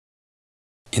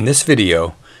In this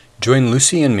video, join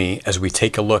Lucie and me as we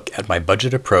take a look at my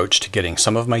budget approach to getting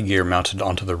some of my gear mounted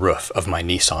onto the roof of my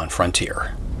Nissan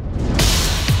Frontier.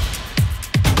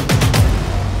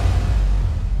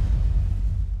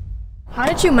 How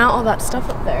did you mount all that stuff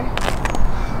up there?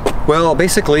 Well,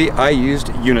 basically I used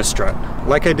Unistrut.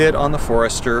 Like I did on the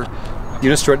Forester,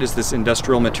 Unistrut is this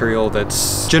industrial material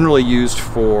that's generally used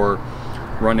for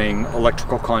running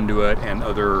electrical conduit and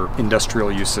other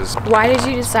industrial uses. Why did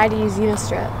you decide to use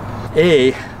Unistrut?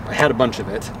 A, I had a bunch of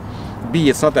it. B,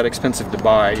 it's not that expensive to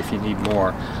buy if you need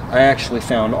more. I actually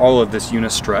found all of this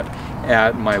Unistrut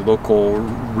at my local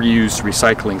reused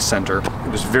recycling center.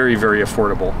 It was very, very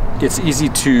affordable. It's easy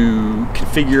to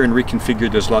configure and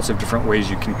reconfigure. There's lots of different ways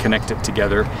you can connect it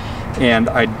together. And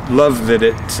I love that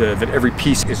that every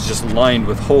piece is just lined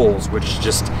with holes, which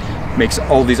just makes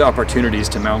all these opportunities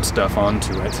to mount stuff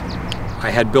onto it. I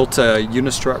had built a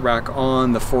Unistrut rack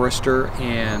on the Forester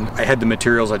and I had the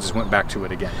materials, I just went back to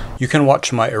it again. You can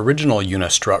watch my original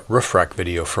Unistrut roof rack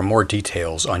video for more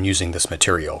details on using this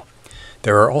material.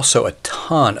 There are also a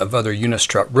ton of other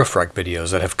Unistrut roof rack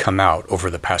videos that have come out over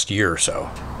the past year or so.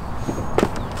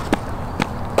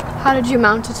 How did you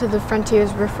mount it to the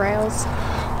Frontier's roof rails?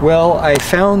 Well, I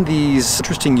found these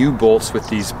interesting U-bolts with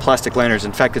these plastic liners.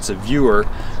 In fact, it's a viewer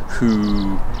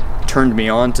who turned me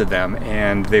on to them,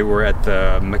 and they were at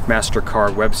the McMaster Car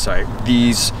website.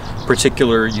 These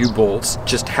particular U-bolts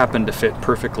just happened to fit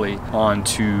perfectly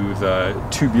onto the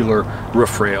tubular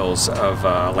roof rails of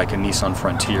like a Nissan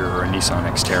Frontier or a Nissan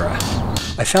Xterra.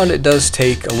 I found it does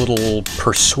take a little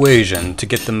persuasion to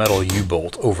get the metal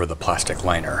U-bolt over the plastic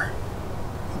liner.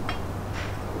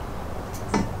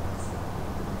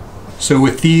 So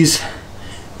with these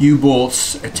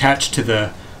U-bolts attached to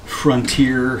the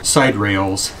Frontier side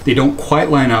rails, they don't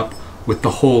quite line up with the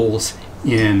holes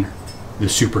in the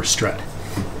Superstrut.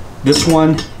 This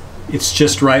one, it's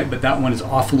just right, but that one is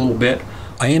off a little bit.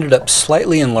 I ended up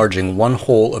slightly enlarging one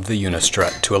hole of the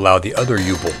Unistrut to allow the other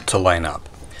U-bolt to line up.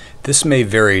 This may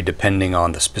vary depending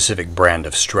on the specific brand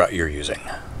of strut you're using.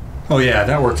 Oh yeah,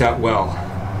 that worked out well.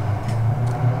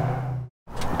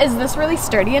 Is this really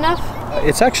sturdy enough?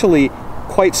 It's actually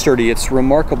quite sturdy. It's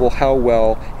remarkable how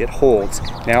well it holds.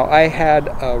 Now, I had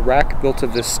a rack built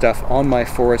of this stuff on my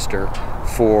Forester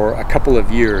for a couple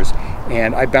of years,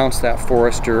 and I bounced that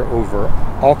Forester over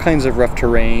all kinds of rough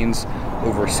terrains,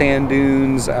 over sand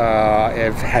dunes.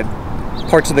 I've had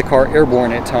parts of the car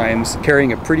airborne at times,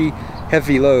 carrying a pretty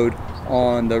heavy load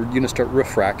on the Unistrut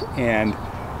roof rack, and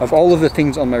of all of the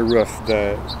things on my roof,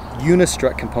 the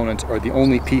Unistrut components are the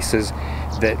only pieces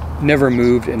that never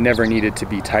moved and never needed to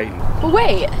be tightened. But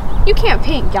wait, you can't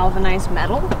paint galvanized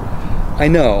metal. I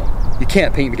know, you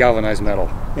can't paint galvanized metal,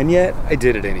 and yet I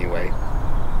did it anyway.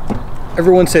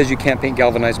 Everyone says you can't paint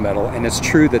galvanized metal, and it's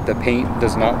true that the paint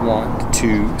does not want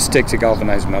to stick to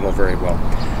galvanized metal very well.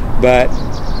 But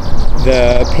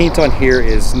the paint on here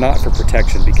is not for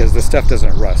protection because the stuff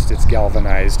doesn't rust, it's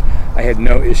galvanized. I had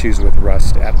no issues with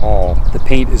rust at all. The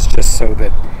paint is just so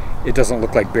that it doesn't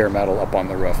look like bare metal up on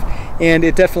the roof. And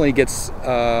it definitely gets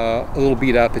a little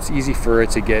beat up. It's easy for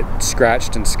it to get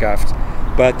scratched and scuffed.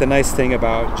 But the nice thing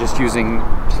about just using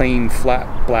plain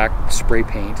flat black spray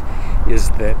paint is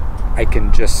that I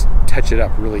can just touch it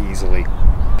up really easily.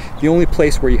 The only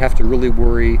place where you have to really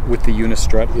worry with the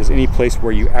Unistrut is any place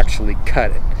where you actually cut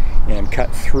it and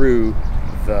cut through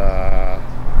the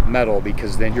metal,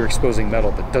 because then you're exposing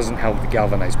metal that doesn't have the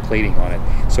galvanized plating on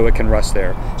it, so it can rust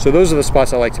there. So those are the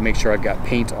spots I like to make sure I've got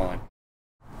paint on.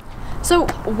 So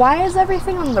why is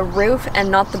everything on the roof and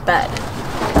not the bed?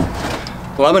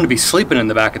 Well, I'm going to be sleeping in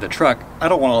the back of the truck. I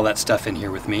don't want all that stuff in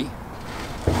here with me.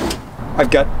 I've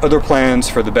got other plans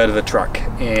for the bed of the truck,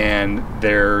 and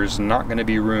there's not going to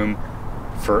be room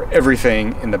for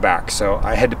everything in the back, so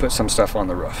I had to put some stuff on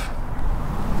the roof.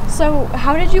 So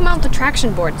how did you mount the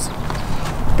traction boards?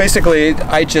 Basically,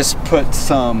 I just put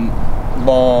some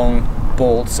long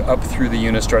bolts up through the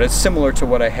Unistrut. It's similar to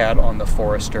what I had on the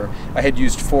Forester. I had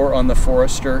used 4 on the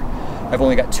Forester. I've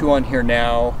only got 2 on here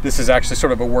now. This is actually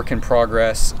sort of a work in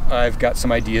progress. I've got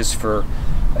some ideas for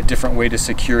a different way to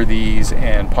secure these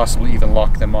and possibly even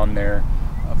lock them on there.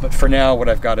 But for now, what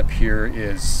I've got up here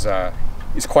is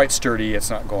quite sturdy. It's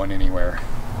not going anywhere.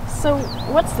 So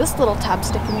what's this little tab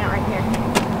sticking out right here?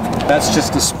 That's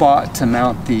just a spot to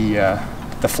mount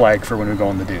the flag for when we go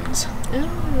on the dunes.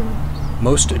 Oh.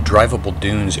 Most drivable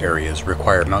dunes areas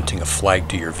require mounting a flag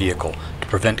to your vehicle to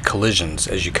prevent collisions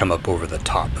as you come up over the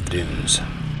top of dunes.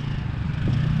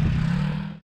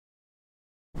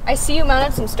 I see you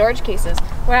mounted some storage cases.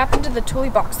 What happened to the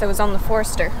toolie box that was on the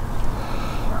Forester?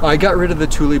 I got rid of the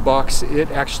Thule box. It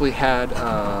actually had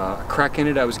a crack in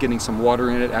it. I was getting some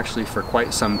water in it actually for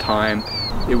quite some time.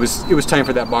 It was time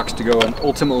for that box to go, and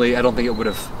ultimately I don't think it would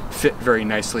have fit very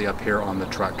nicely up here on the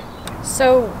truck.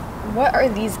 So what are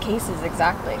these cases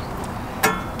exactly?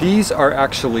 These are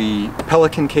actually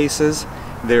Pelican cases.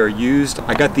 They're used.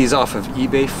 I got these off of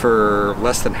eBay for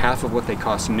less than half of what they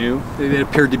cost new. It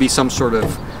appeared to be some sort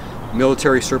of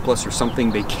military surplus or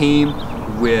something. They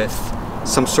came with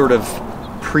some sort of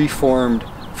preformed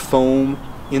foam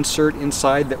insert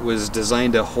inside that was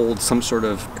designed to hold some sort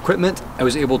of equipment. I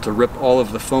was able to rip all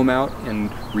of the foam out and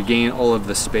regain all of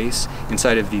the space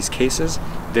inside of these cases.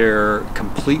 They're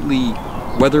completely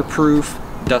weatherproof,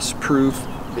 dustproof,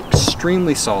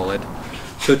 extremely solid.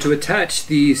 So to attach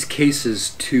these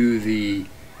cases to the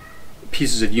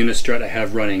pieces of Unistrut I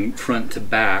have running front to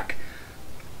back,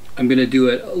 I'm going to do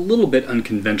it a little bit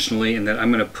unconventionally in that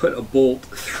I'm going to put a bolt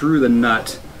through the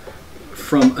nut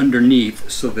from underneath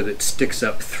so that it sticks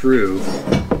up through.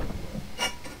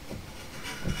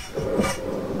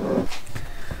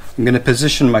 I'm going to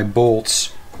position my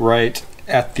bolts right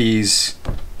at these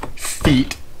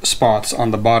feet spots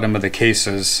on the bottom of the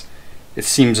cases. It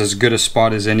seems as good a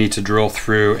spot as any to drill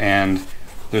through, and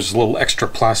there's a little extra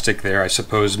plastic there, I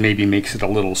suppose maybe makes it a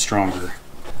little stronger.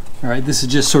 Alright, this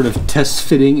is just sort of test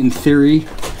fitting in theory.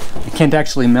 I can't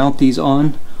actually mount these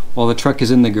on while the truck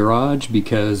is in the garage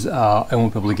because I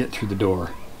won't be able to get through the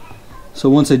door. So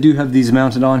once I do have these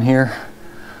mounted on here,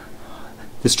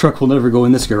 this truck will never go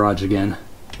in this garage again.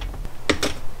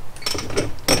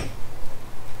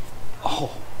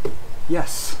 Oh,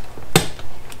 yes.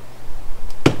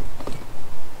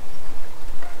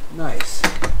 Nice.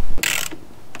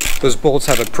 Those bolts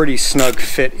have a pretty snug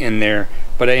fit in there,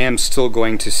 but I am still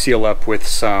going to seal up with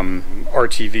some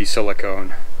RTV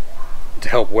silicone to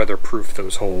help weatherproof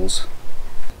those holes.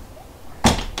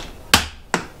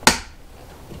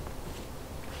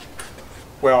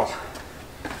 Well,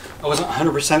 I wasn't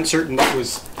 100% certain that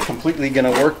was completely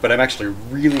going to work, but I'm actually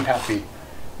really happy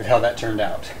with how that turned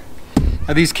out.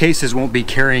 Now these cases won't be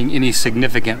carrying any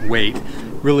significant weight,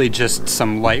 really just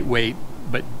some lightweight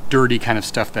but dirty kind of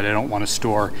stuff that I don't want to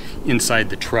store inside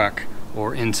the truck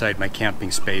or inside my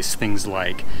camping space. Things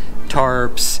like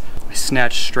tarps, my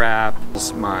snatch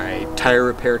straps, my tire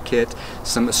repair kit,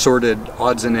 some assorted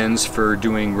odds and ends for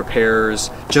doing repairs,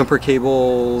 jumper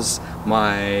cables,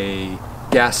 my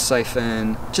gas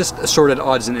siphon, just assorted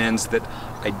odds and ends that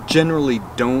I generally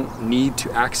don't need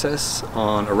to access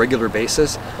on a regular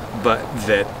basis, but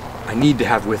that I need to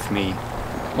have with me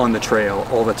on the trail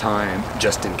all the time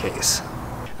just in case.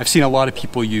 I've seen a lot of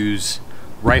people use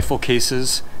rifle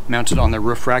cases mounted on their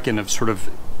roof rack in a sort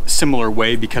of similar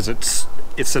way because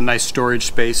it's a nice storage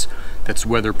space that's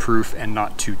weatherproof and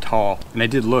not too tall. And I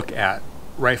did look at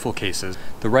rifle cases.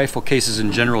 The rifle cases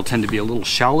in general tend to be a little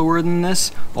shallower than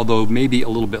this, although maybe a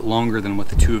little bit longer than what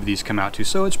the two of these come out to,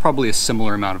 so it's probably a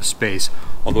similar amount of space,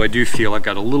 although I do feel I've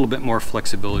got a little bit more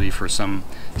flexibility for some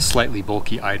slightly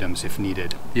bulky items if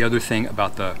needed. The other thing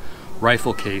about the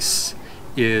rifle case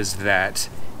is that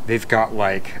they've got,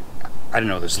 like, I don't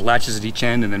know, there's latches at each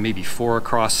end and then maybe 4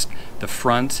 across the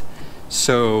front.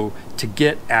 So to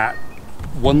get at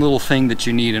one little thing that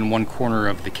you need in one corner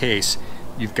of the case,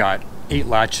 you've got 8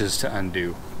 latches to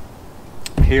undo.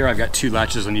 Here I've got 2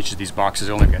 latches on each of these boxes.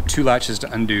 I only got 2 latches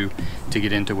to undo to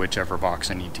get into whichever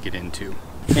box I need to get into.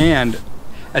 And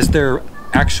as they're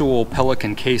actual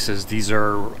Pelican cases, these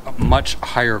are much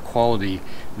higher quality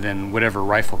than whatever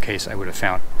rifle case I would have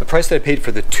found. The price that I paid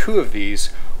for the 2 of these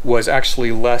was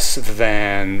actually less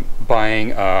than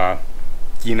buying a,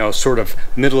 you know, sort of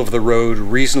middle of the road,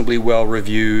 reasonably well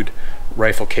reviewed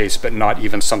rifle case, but not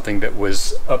even something that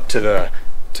was up to the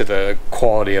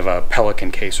quality of a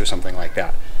Pelican case or something like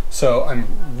that. So I'm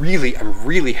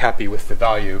really happy with the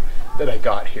value that I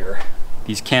got here.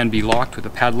 These can be locked with a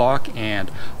padlock,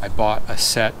 and I bought a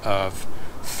set of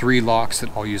 3 locks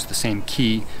that all use the same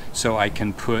key, so I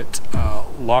can put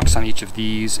locks on each of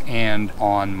these and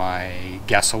on my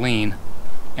gasoline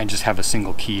and just have a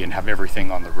single key and have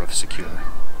everything on the roof secure.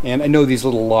 And I know these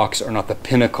little locks are not the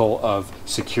pinnacle of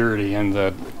security, and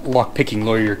the lock-picking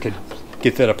lawyer could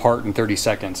get that apart in 30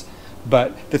 seconds.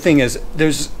 But the thing is,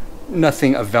 there's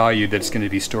nothing of value that's going to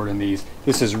be stored in these.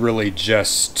 This is really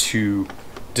just to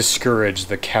discourage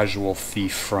the casual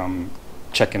thief from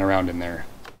checking around in there.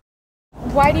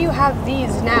 Why do you have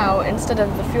these now instead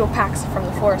of the fuel packs from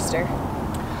the Forester?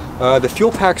 The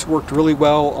fuel packs worked really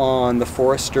well on the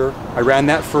Forester. I ran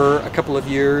that for a couple of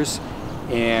years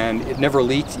and it never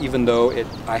leaked, even though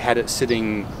I had it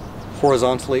sitting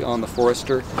horizontally on the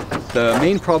Forester. The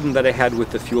main problem that I had with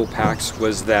the fuel packs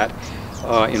was that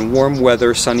In warm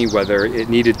weather, sunny weather, it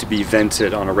needed to be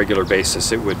vented on a regular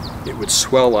basis. It would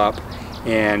swell up,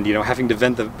 and you know, having to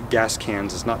vent the gas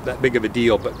cans is not that big of a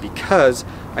deal, but because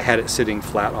I had it sitting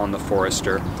flat on the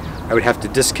Forester, I would have to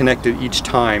disconnect it each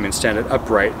time and stand it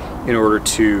upright in order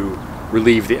to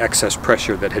relieve the excess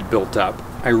pressure that had built up.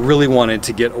 I really wanted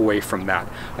to get away from that.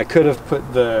 I could have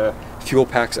put the fuel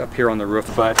packs up here on the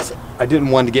roof, but I didn't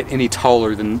want to get any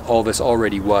taller than all this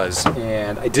already was,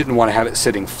 and I didn't want to have it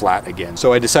sitting flat again.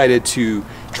 So I decided to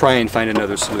try and find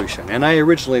another solution. And I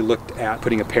originally looked at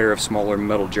putting a pair of smaller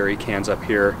metal jerry cans up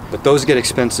here, but those get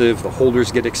expensive, the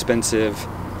holders get expensive,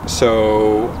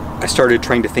 so I started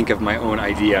trying to think of my own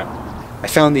idea. I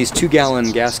found these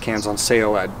 2-gallon gas cans on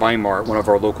sale at Weimar, one of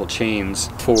our local chains,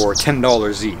 for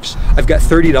 $10 each. I've got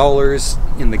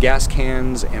 $30 in the gas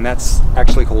cans, and that's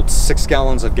actually holds 6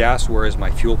 gallons of gas, whereas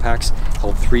my fuel packs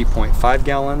hold 3.5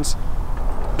 gallons.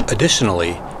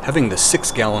 Additionally, having the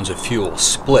 6 gallons of fuel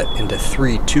split into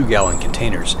 3 2-gallon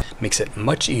containers makes it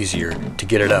much easier to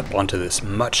get it up onto this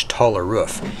much taller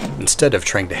roof, instead of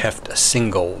trying to heft a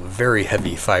single, very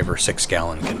heavy 5 or 6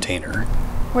 gallon container.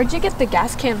 Where'd you get the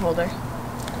gas can holder?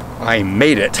 I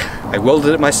made it. I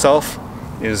welded it myself.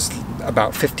 It is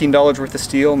about $15 worth of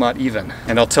steel, not even.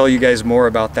 And I'll tell you guys more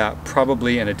about that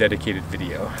probably in a dedicated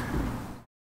video.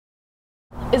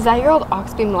 Is that your old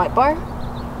Auxbeam light bar?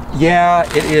 Yeah,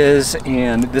 it is,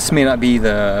 and this may not be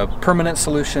the permanent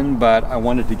solution, but I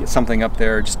wanted to get something up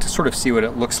there just to sort of see what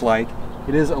it looks like.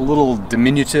 It is a little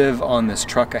diminutive on this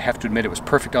truck. I have to admit, it was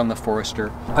perfect on the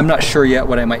Forester. I'm not sure yet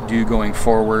what I might do going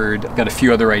forward. I've got a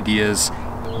few other ideas,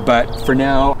 but for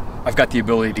now, I've got the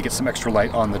ability to get some extra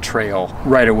light on the trail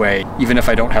right away, even if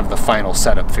I don't have the final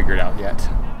setup figured out yet.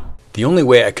 The only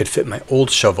way I could fit my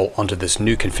old shovel onto this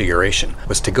new configuration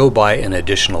was to go buy an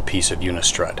additional piece of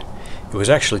Unistrut. It was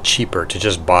actually cheaper to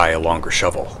just buy a longer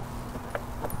shovel.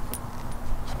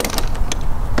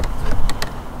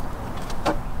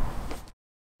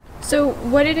 So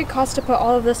what did it cost to put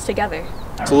all of this together?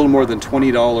 It's a little more than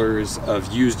 $20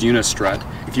 of used Unistrut.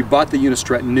 If you bought the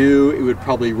Unistrut new, it would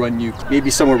probably run you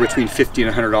maybe somewhere between $50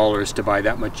 and $100 to buy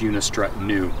that much Unistrut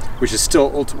new, which is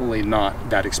still ultimately not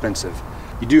that expensive.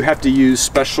 You do have to use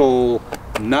special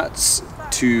nuts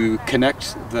to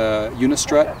connect the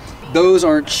Unistrut. Those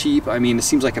aren't cheap. I mean, it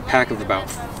seems like a pack of about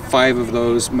 5 of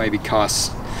those maybe costs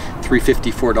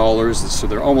 $3.50, $4, so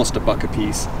they're almost $1 a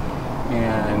piece.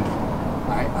 And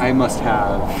I must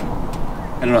have,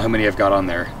 I don't know how many I've got on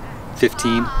there,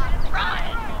 15?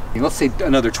 Let's say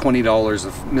another $20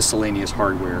 of miscellaneous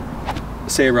hardware.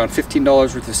 Let's say around $15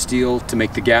 worth of steel to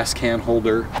make the gas can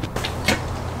holder.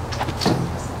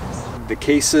 The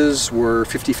cases were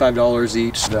 $55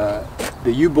 each. The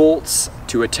U-bolts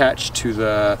to attach to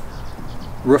the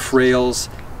roof rails,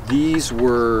 these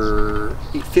were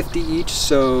 $8.50 each,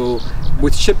 so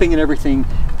with shipping and everything,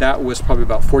 that was probably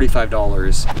about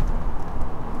 $45.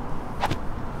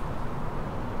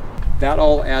 That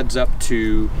all adds up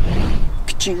to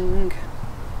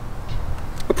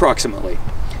approximately.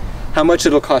 How much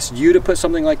it'll cost you to put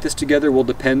something like this together will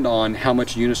depend on how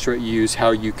much Unistrut you use,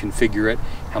 how you configure it,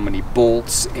 how many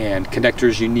bolts and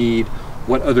connectors you need,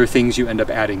 what other things you end up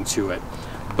adding to it.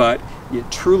 But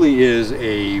it truly is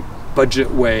a budget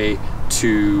way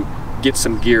to get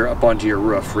some gear up onto your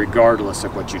roof, regardless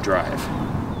of what you drive.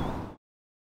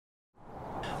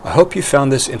 I hope you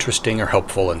found this interesting or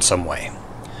helpful in some way.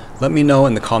 Let me know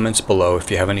in the comments below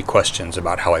if you have any questions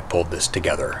about how I pulled this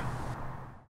together.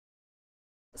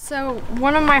 So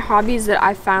one of my hobbies that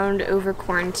I found over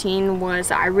quarantine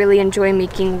was I really enjoy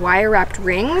making wire-wrapped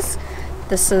rings.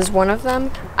 This is one of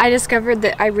them. I discovered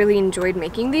that I really enjoyed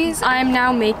making these. I'm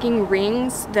now making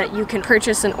rings that you can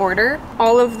purchase and order.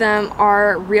 All of them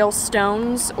are real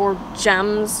stones or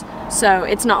gems, so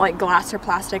it's not like glass or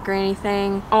plastic or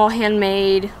anything. All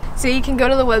handmade. So you can go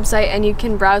to the website and you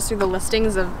can browse through the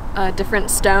listings of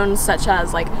different stones, such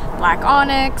as like black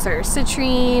onyx or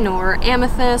citrine or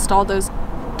amethyst, all those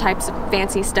types of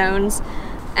fancy stones.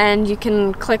 And you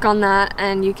can click on that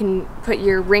and you can put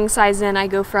your ring size in. I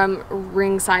go from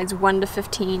ring size 1 to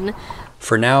 15.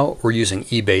 For now, we're using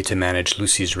eBay to manage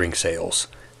Lucie's ring sales.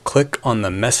 Click on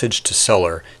the message to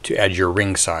seller to add your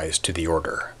ring size to the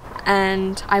order.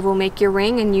 And I will make your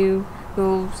ring and you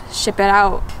will ship it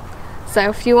out. So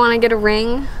if you want to get a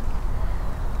ring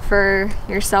for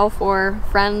yourself or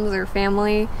friends or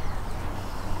family,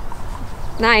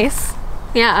 nice,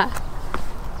 yeah.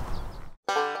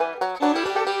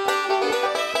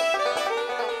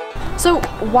 So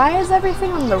why is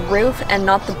everything on the roof and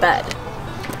not the bed?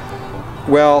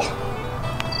 Well,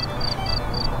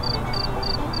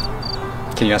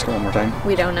 can you ask it one more time?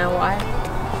 We don't know why.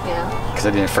 Yeah. Because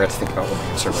I didn't forget to think about what my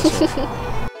answer was here.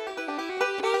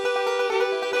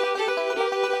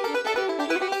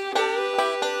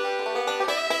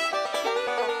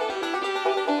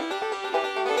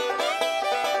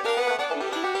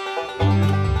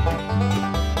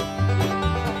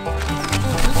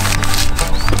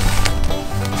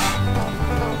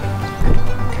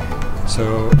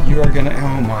 So you are gonna,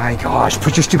 oh my gosh,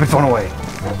 put your stupid phone away.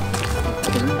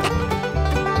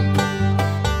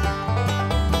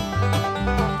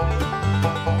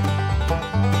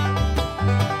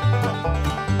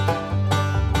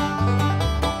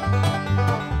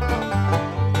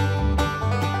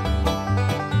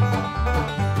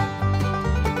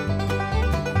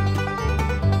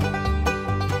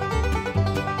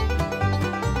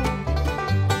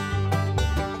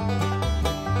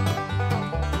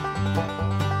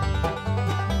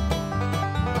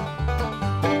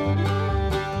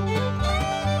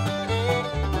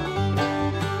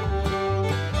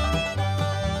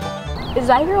 Is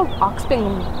that your old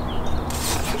Auxbeam?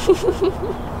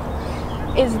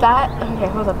 Is that, okay,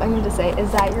 hold up, I need to say,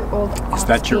 is that your old Auxbeam? Is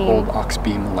that your old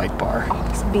Auxbeam light bar?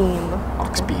 Auxbeam.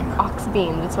 Auxbeam.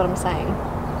 Auxbeam, that's what I'm saying.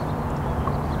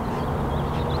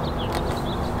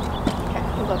 Okay,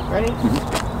 hold up, ready?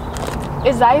 Mm-hmm.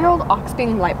 Is that your old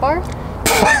Auxbeam light bar?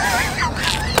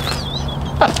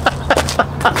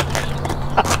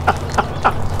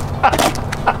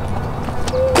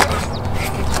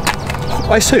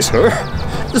 I say, sir,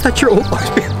 is that your old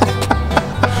Auxbeam